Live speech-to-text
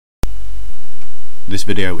This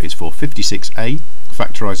video is for 56a,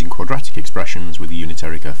 factorising quadratic expressions with a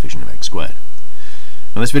unitary coefficient of x squared.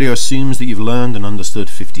 Now this video assumes that you've learned and understood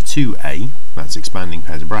 52a, that's expanding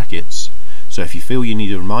pairs of brackets, so if you feel you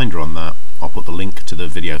need a reminder on that, I'll put the link to the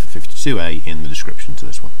video for 52a in the description to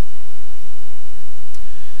this one.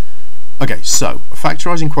 Okay, so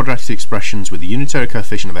factorising quadratic expressions with a unitary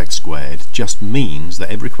coefficient of x squared just means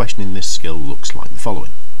that every question in this skill looks like the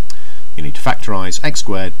following. You need to factorise x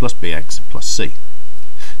squared plus bx plus c.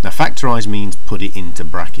 Now factorise means put it into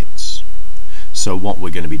brackets. So what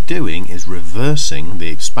we're going to be doing is reversing the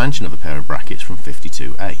expansion of a pair of brackets from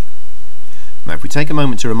 52a. Now if we take a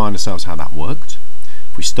moment to remind ourselves how that worked,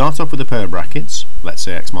 if we start off with a pair of brackets, let's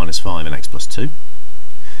say x minus 5 and x plus 2,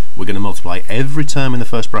 we're going to multiply every term in the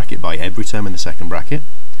first bracket by every term in the second bracket,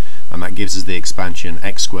 and that gives us the expansion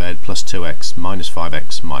x squared plus 2x minus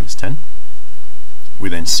 5x minus 10. We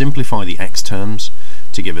then simplify the x terms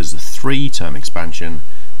to give us the 3-term expansion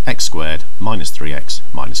x squared minus 3x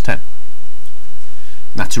minus 10.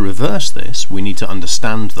 Now to reverse this, we need to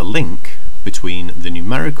understand the link between the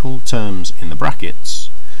numerical terms in the brackets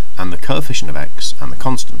and the coefficient of x and the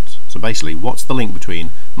constant. So basically, what's the link between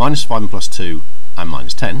minus 5 and plus 2 and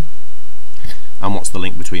minus 10, and what's the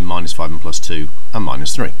link between minus 5 and plus 2 and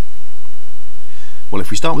minus 3? Well, if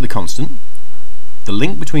we start with the constant, the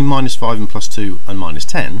link between minus 5 and plus 2 and minus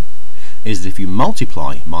 10 is that if you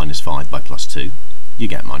multiply minus 5 by plus 2, you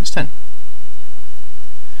get minus 10.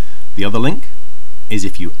 The other link is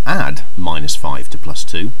if you add minus 5 to plus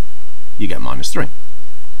 2, you get minus 3.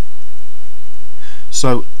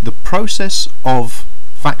 So the process of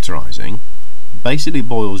factorising basically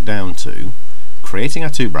boils down to creating our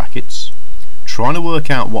two brackets, trying to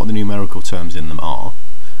work out what the numerical terms in them are,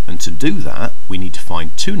 and to do that we need to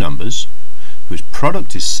find two numbers whose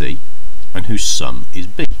product is c and whose sum is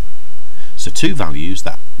b. So two values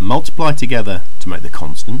that multiply together to make the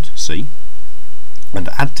constant c and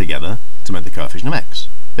add together to make the coefficient of x,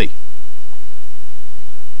 b.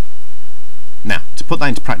 Now to put that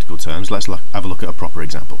into practical terms, let's have a look at a proper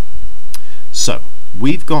example. So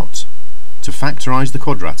we've got to factorise the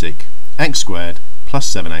quadratic x squared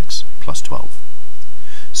plus 7x plus 12.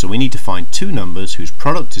 So we need to find two numbers whose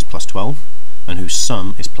product is plus 12 and whose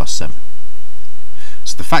sum is plus 7.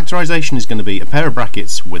 So the factorisation is going to be a pair of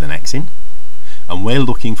brackets with an x in, and we're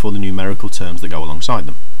looking for the numerical terms that go alongside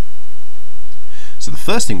them. So the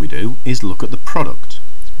first thing we do is look at the product.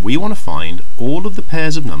 We want to find all of the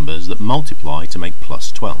pairs of numbers that multiply to make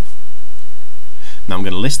plus 12. Now I'm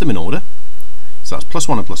going to list them in order. So that's plus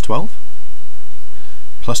 1 and plus 12,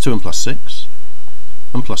 plus 2 and plus 6,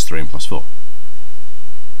 and plus 3 and plus 4.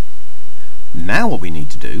 Now what we need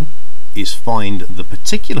to do is find the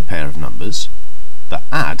particular pair of numbers that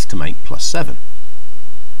add to make plus 7.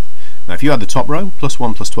 Now if you add the top row, plus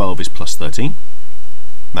 1 plus 12 is plus 13.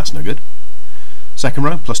 That's no good. Second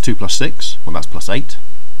row, plus 2 plus 6, well that's plus 8.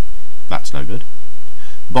 That's no good.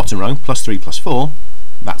 Bottom row, plus 3 plus 4,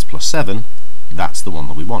 that's plus 7. That's the one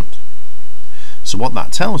that we want. So what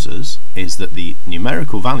that tells us is that the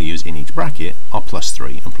numerical values in each bracket are plus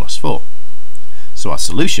 3 and plus 4. So our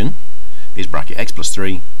solution is bracket x plus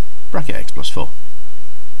 3, bracket x plus 4.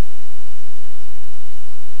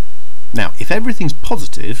 Now, if everything's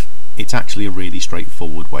positive, it's actually a really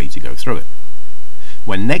straightforward way to go through it.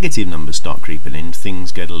 When negative numbers start creeping in,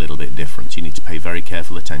 things get a little bit different. You need to pay very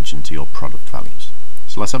careful attention to your product values.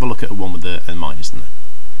 So let's have a look at one with a minus in there.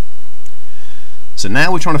 So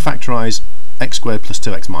now we're trying to factorise x squared plus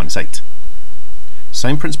 2x minus 8.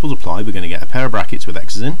 Same principles apply. We're going to get a pair of brackets with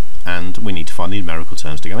x's in, and we need to find the numerical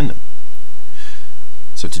terms to go in them.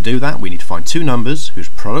 So to do that, we need to find two numbers whose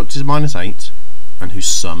product is minus 8 and whose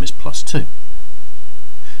sum is plus 2.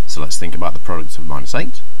 So let's think about the product of minus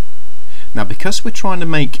 8. Now because we're trying to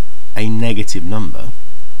make a negative number,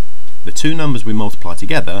 the two numbers we multiply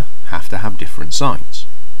together have to have different signs.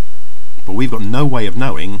 But we've got no way of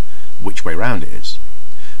knowing which way round it is.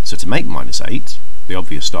 So to make minus 8, the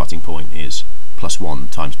obvious starting point is plus 1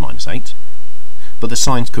 times minus 8. But the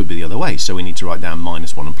signs could be the other way, so we need to write down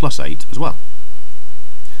minus 1 and plus 8 as well.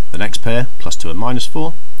 The next pair, plus 2 and minus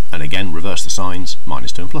 4, and again reverse the signs,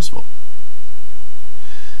 minus 2 and plus 4.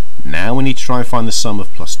 Now we need to try and find the sum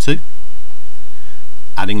of plus 2.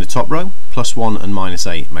 Adding the top row, plus 1 and minus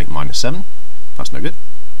 8 make minus 7. That's no good.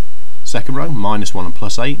 Second row, minus 1 and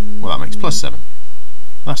plus 8, well that makes plus 7.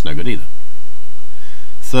 That's no good either.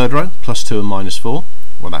 Third row, plus 2 and minus 4,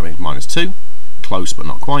 well that makes minus 2. Close but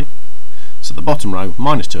not quite. So the bottom row,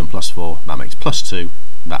 minus 2 and plus 4, that makes plus 2.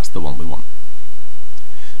 That's the one we want.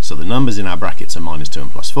 So the numbers in our brackets are minus 2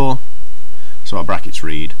 and plus 4. So our brackets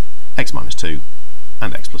read x minus 2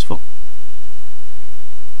 and x plus 4.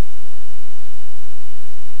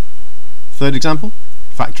 Third example,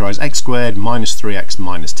 factorise x squared minus 3x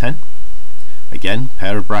minus 10. Again,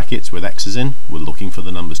 pair of brackets with x's in, we're looking for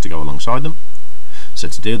the numbers to go alongside them. So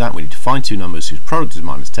to do that we need to find two numbers whose product is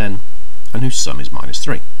minus 10 and whose sum is minus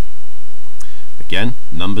 3. Again,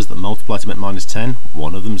 numbers that multiply to make minus 10,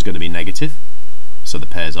 one of them is going to be negative, so the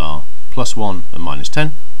pairs are plus 1 and minus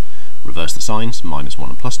 10. Reverse the signs, minus 1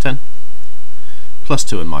 and plus 10. Plus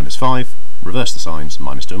 2 and minus 5, reverse the signs,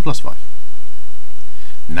 minus 2 and plus 5.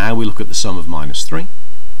 Now we look at the sum of minus 3.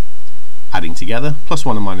 Adding together, plus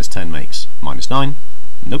 1 and minus 10 makes minus 9.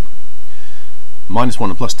 Nope. Minus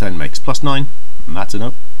 1 and plus 10 makes plus 9. And that's a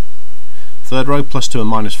nope. Third row, plus 2 and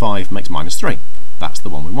minus 5 makes minus 3. That's the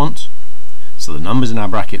one we want. So the numbers in our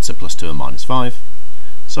brackets are plus 2 and minus 5.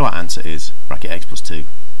 So our answer is bracket x plus 2,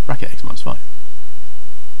 bracket x minus 5.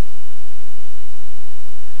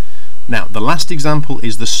 Now, the last example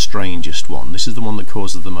is the strangest one. This is the one that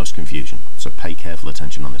causes the most confusion, so pay careful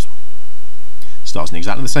attention on this one. Starts in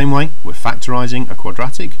exactly the same way. We're factorising a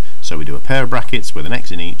quadratic, so we do a pair of brackets with an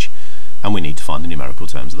x in each, and we need to find the numerical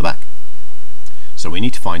terms at the back. So we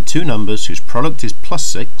need to find two numbers whose product is plus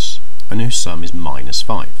 6 and whose sum is minus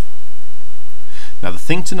 5. Now the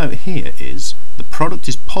thing to note here is the product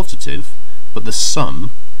is positive, but the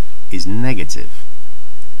sum is negative.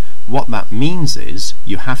 What that means is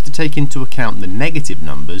you have to take into account the negative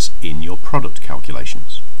numbers in your product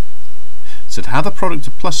calculations. So to have a product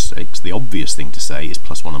of plus 6, the obvious thing to say is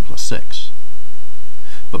plus 1 and plus 6.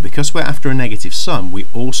 But because we're after a negative sum, we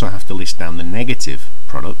also have to list down the negative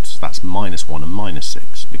products, that's minus 1 and minus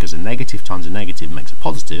 6, because a negative times a negative makes a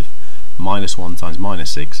positive, minus 1 times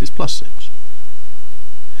minus 6 is plus 6.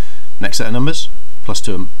 Next set of numbers, plus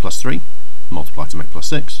 2 and plus 3, multiply to make plus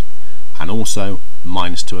 6, and also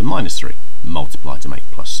minus 2 and minus 3, multiply to make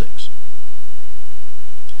plus 6.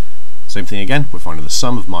 Same thing again, we're finding the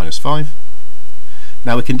sum of minus 5.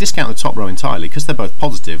 Now we can discount the top row entirely, because they're both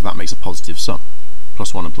positive, that makes a positive sum.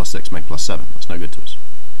 Plus 1 and plus 6 make plus 7, that's no good to us.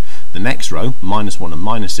 The next row, minus 1 and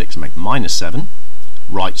minus 6 make minus 7,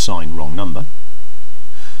 right sign, wrong number.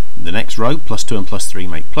 The next row, plus 2 and plus 3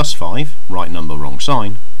 make plus 5, right number, wrong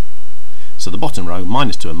sign. So the bottom row,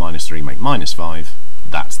 minus 2 and minus 3 make minus 5,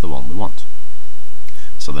 that's the one we want.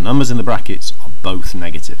 So the numbers in the brackets are both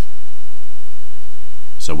negative.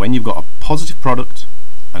 So when you've got a positive product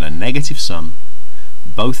and a negative sum,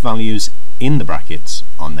 both values in the brackets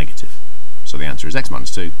are negative. So the answer is x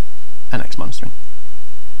minus 2 and x minus 3.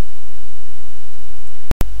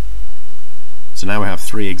 So now we have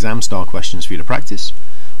 3 exam style questions for you to practice.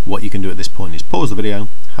 What you can do at this point is pause the video,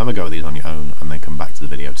 have a go at these on your own, and then come back to the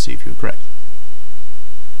video to see if you were correct.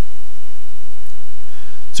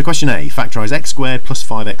 So question A, factorise x squared plus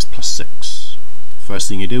 5x plus 6. First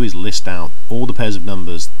thing you do is list out all the pairs of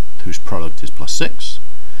numbers whose product is plus 6.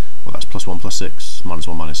 Well, that's plus 1 plus 6, minus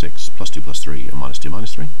 1 minus 6, plus 2 plus 3, and minus 2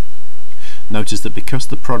 minus 3. Notice that because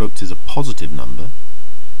the product is a positive number,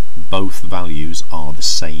 both values are the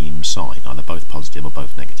same sign, either both positive or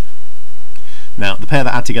both negative. Now, the pair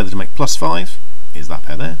that add together to make plus 5 is that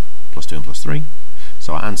pair there, plus 2 and plus 3.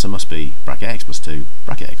 So our answer must be bracket x plus 2,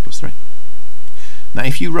 bracket x plus 3. Now,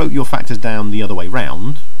 if you wrote your factors down the other way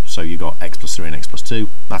round, so you got x plus 3 and x plus 2,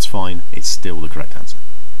 that's fine, it's still the correct answer.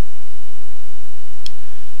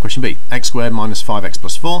 Question B, x squared minus 5x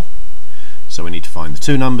plus 4. So we need to find the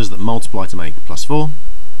two numbers that multiply to make plus 4.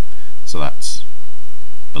 So that's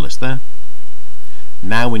the list there.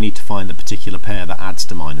 Now we need to find the particular pair that adds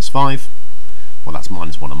to minus 5. Well, that's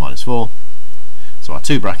minus 1 and minus 4. So our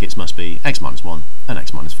two brackets must be x minus 1 and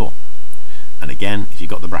x minus 4. And again, if you've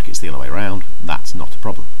got the brackets the other way around, that's not a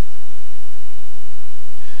problem.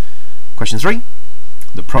 Question 3.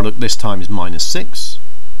 The product this time is minus 6.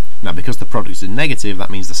 Now, because the product is negative,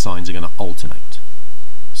 that means the signs are going to alternate.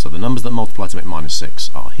 So the numbers that multiply to make minus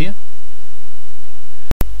 6 are here.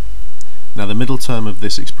 Now, the middle term of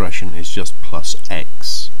this expression is just plus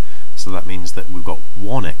x. So that means that we've got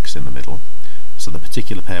 1x in the middle. So the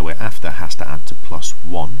particular pair we're after has to add to plus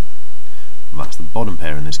 1. And that's the bottom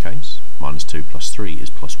pair in this case. Minus 2 plus 3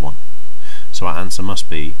 is plus 1. So our answer must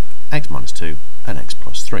be x minus 2 and x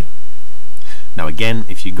plus 3. Now again,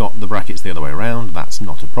 if you got the brackets the other way around, that's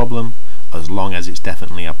not a problem, as long as it's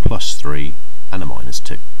definitely a plus 3 and a minus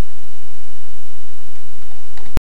 2.